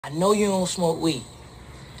I know you don't smoke weed.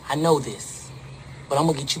 I know this. But I'm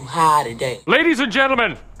gonna get you high today. Ladies and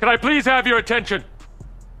gentlemen, can I please have your attention?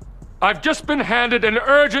 I've just been handed an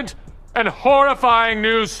urgent and horrifying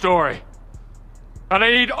news story. And I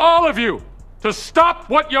need all of you to stop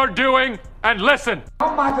what you're doing and listen.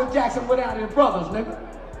 I'm Michael Jackson without his brothers, nigga.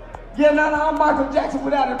 Yeah, nah, I'm Michael Jackson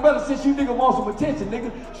without his brothers. Since you nigga want some attention,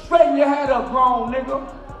 nigga. Straighten your head up, grown nigga.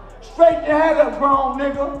 Straighten your head up, grown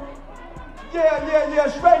nigga. Yeah.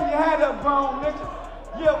 Straighten your head up, grown nigga.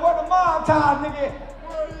 Yeah, where the mob time, nigga?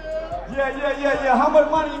 Yeah. How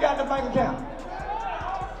much money you got in the bank account?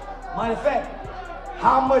 Matter of fact,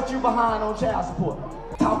 how much you behind on child support?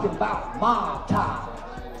 Talking about mob ties.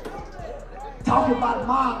 Talking about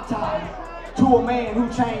mob ties to a man who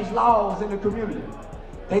changed laws in the community.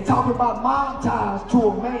 They talk about mob ties to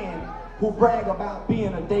a man who brag about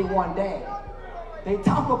being a day one dad. They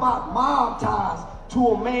talk about mob ties to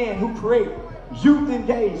a man who created youth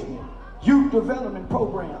engagement, youth development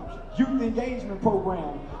programs, youth engagement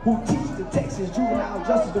programs, who teach the Texas Juvenile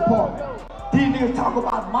Justice Department. These niggas talk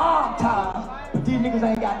about mob ties, but these niggas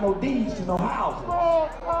ain't got no deeds to no houses.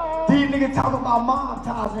 These niggas talk about mob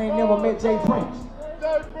ties and ain't never met Jay Prince.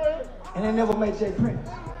 And they never met Jay Prince.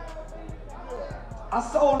 I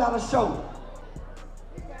sold out a show.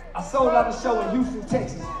 I sold out a show in Houston,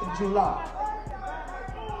 Texas in July.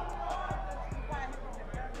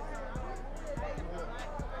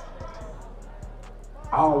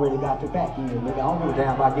 I already got the back end, nigga. I don't give a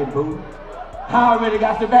damn about getting booed. I already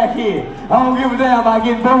got the back end. I don't give a damn about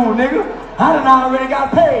getting booed, nigga. I done already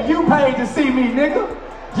got paid. You paid to see me, nigga.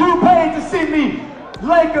 You paid to see me.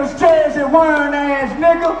 Lakers jersey wearing ass,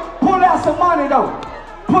 nigga. Pull out some money, though.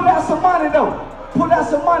 Pull out some money, though. Pull out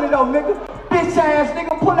some money, though, nigga. Bitch ass,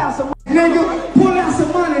 nigga. Pull out some money, nigga. Pull out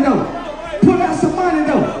some money, though. Pull out some money,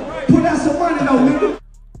 though. Pull out some money, though, nigga.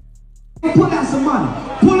 Pull out some money.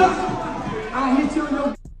 Pull out. I hit you on your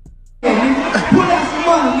nigga. Pull out some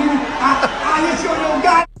money, nigga. I hit you on your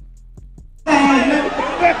goddamn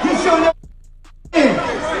nigga. Hit you on your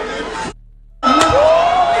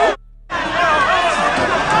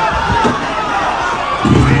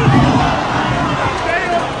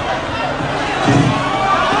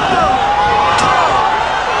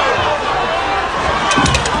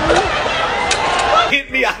hit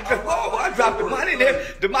me. I dropped the money there.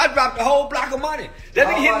 I dropped the whole block of money. That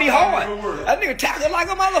nigga hit me hard. That nigga tackled like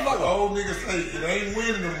a motherfucker. The old nigga say it ain't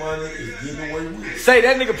winning the money, it's getting away with it. Say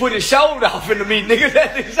that nigga put his shoulder off into me, nigga.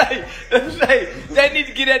 That nigga say they need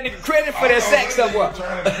to give that nigga credit for that sack somewhere.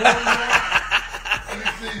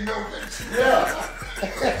 Yeah.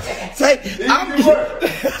 Say,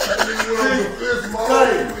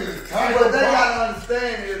 What they gotta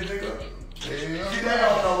understand is, nigga.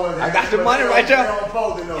 I got the money right there.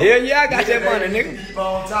 Hell yeah, I got that money, nigga. Keep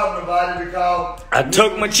on talking about it because I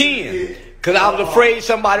took my chin. Cause I was afraid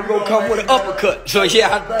somebody was gonna come with an uppercut. So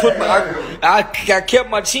yeah, I kept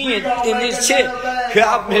my chin in this chest. Cause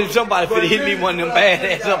I mean, somebody finna hit me one of them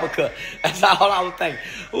badass uppercuts. That's all I was thinking.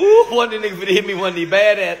 Ooh, one of them niggas finna hit me one of these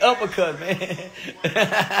badass uppercuts, man.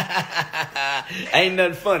 Ain't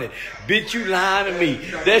nothing funny. Bitch, you lying to me.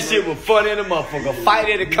 That shit was funny in the motherfucker. Fight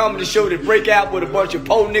at a comedy show that break out with a bunch of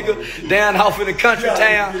poor niggas down off in the country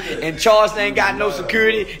town. And Charleston ain't got no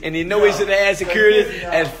security. And he know he should have had security.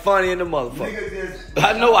 That's funny in the motherfucker.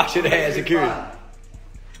 I know I should have had security.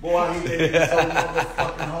 Boy, he did so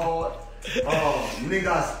motherfucking hard. Nigga,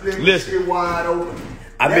 I split this shit wide open.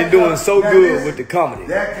 I've been doing so good with the comedy.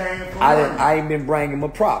 That came from I ain't been bringing my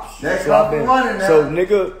props. That so I've been money now. so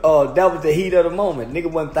nigga. That was the heat of the moment. Nigga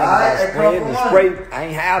wasn't thinking about spraying the spray. I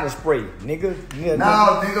ain't had a spray, nigga.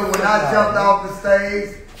 Now, nigga, when I jumped off the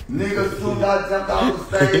stage. Nigga, as soon as I jumped off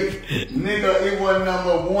the stage, nigga, it was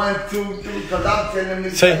number 1, 2, 3, cause I'm telling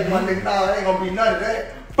them niggas, nah, ain't gonna be none of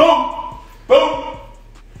that. Boom! Boom!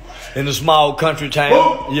 In a small country town.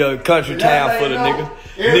 Boom. Yeah, country town full of niggas.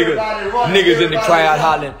 Niggas in the crowd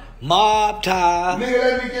hollering, mob tie. Nigga,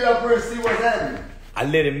 let me get up here and see what's happening. I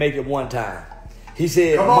let him make it one time. He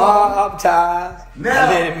said, mob ties. I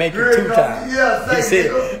let him make it 2 times. Yeah, he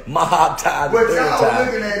said, nigga, mob ties the 3rd time.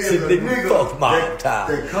 He said, nigga, fuck mob ties.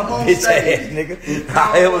 Bitch ass nigga.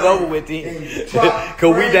 It was over with him.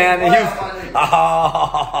 Cause we down in Houston.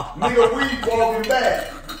 Nigga, we walking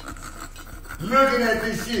back. Looking at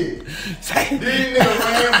this shit. These niggas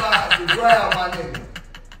ran by to grab my nigga.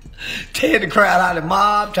 Tell the crowd out of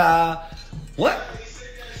mob tie. What?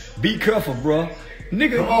 Be careful, bro.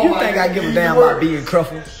 Nigga, you think I give a damn about being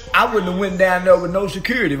careful? I wouldn't have went down there with no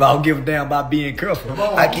security if I don't give a damn about being careful.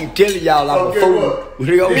 I keep telling y'all I'm a fool.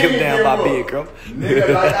 They don't give a damn about being careful.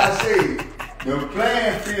 Nigga, like I said, the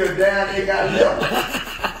playing field down, they got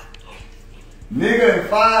left. Nigga, in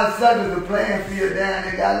 5 seconds, the playing field down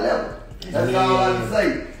there got level. That's all I can say.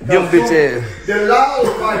 Them bitch ass. The law is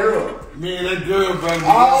right here. Man, that girl, baby.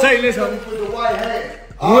 Say, listen. With the white hat.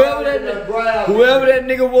 Whoever that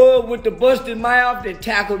nigga was with the busted mouth that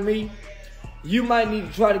tackled me, you might need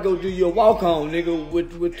to try to go do your walk on, nigga,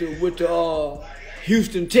 with the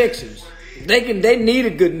Houston Texans. They need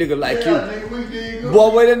a good nigga like you. Nigga,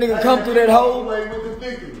 boy, where that nigga come through that hole?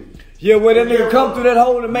 Yeah, where that nigga come through that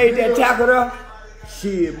hole and made that tackle there?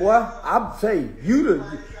 Shit, boy, I'm saying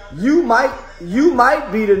you might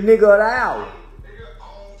be the nigga of the hour.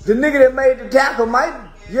 The nigga that made the tackle might.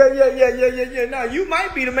 Yeah. No, you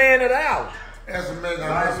might be the man of the hour. That's amazing.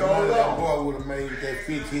 That boy would have made that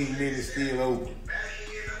 15 minutes still open.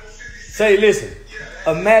 Say, listen.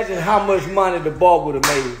 Imagine how much money the ball would have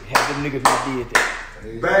made had the niggas not did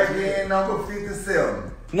that. Back in number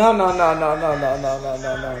 57. No.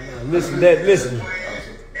 Listen.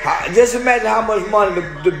 Just imagine how much money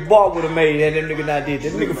the ball would have made had them niggas not did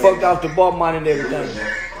that. Them nigga fucked off the ball money and everything.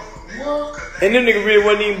 And them niggas really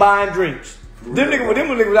wasn't even buying drinks. Them niggas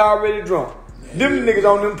was already drunk. Them niggas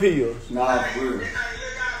on them pills. Nah, real.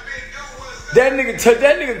 That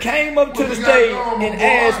nigga came up to the stage and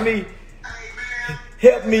asked me,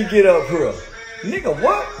 help me get up here. Nigga,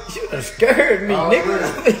 what? You done scared me, nigga.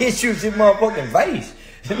 I'm gonna hit you with this motherfucking vase.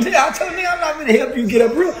 Nigga, I told nigga I'm not gonna help you get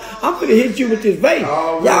up here. I'm gonna hit you with this vase.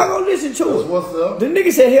 Y'all gonna listen to it. What's up? The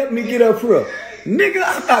nigga said, help me get up here. Nigga,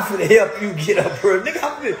 I'm not gonna help you get up here. Nigga,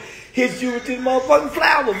 I'm gonna hit you with this motherfucking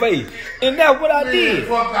flower vase. And that's what I did.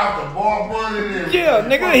 Fuck out the ball money. Yeah,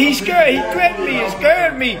 nigga, he threatened me and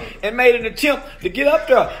scared me and made an attempt to get up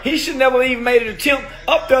there. He should never even made an attempt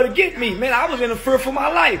up there to get me. Man, I was in a fear for my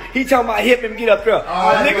life. He talking about help him get up there.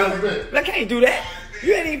 Nigga, I can't do that.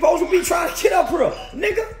 You ain't even supposed to be trying to get up here,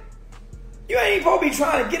 nigga. You ain't even supposed to be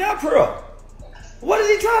trying to get up here. What is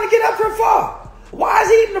he trying to get up here for? Why is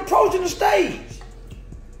he even approaching the stage?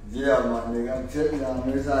 Yeah, my nigga, I'm telling y'all,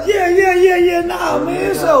 man. Yeah, nah,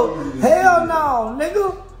 man. So, hell no,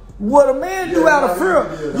 nigga. What a man do out of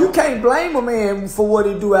fear, you can't blame a man for what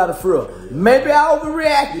he do out of fear. Maybe I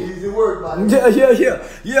overreacted. Easy work, my nigga.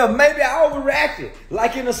 Yeah, maybe I overreacted,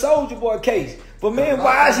 like in the Soldier Boy case. But man,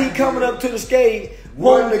 why is he coming up to the stage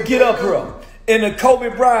wanting to get up here in a Kobe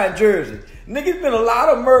Bryant jersey? Nigga, been a lot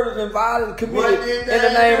of murders and violence committed in the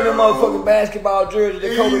name of the motherfucking basketball jersey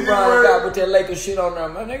that Kobe Bryant got with that Lakers shit on there,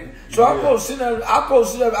 my nigga. So I'm gonna sit there, I'm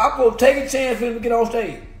gonna take a chance for him to get on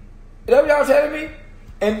stage. Is that what y'all telling me?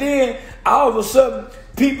 And then all of a sudden,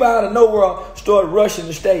 people out of nowhere start rushing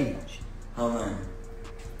the stage. How many?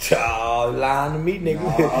 Oh, lying to me,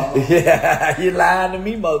 nigga. Yeah, you lying to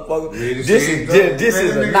me, motherfucker. This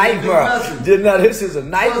is a nightmare. This is a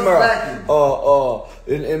nightmare.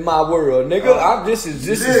 In my world, nigga. This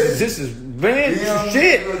is man,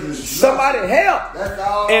 shit. Somebody help. That's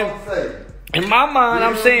all I'm saying. In my mind,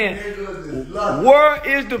 I'm saying, where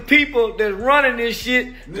is the people that's running this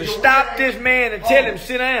shit to stop this man and tell him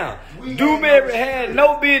sit down? Dewberry had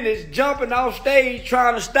no business jumping off stage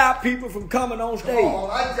trying to stop people from coming on stage.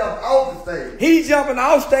 I jumped off the stage. He jumping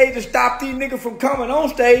off stage to stop these niggas from coming on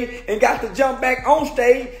stage and got to jump back on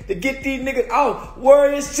stage to get these niggas out.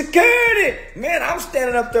 Where is security? Man, I'm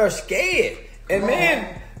standing up there scared. And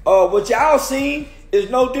man, what y'all seen is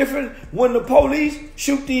no different when the police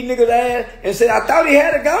shoot these niggas' ass and say, I thought he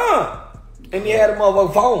had a gun. And he had a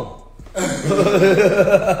motherfucking phone.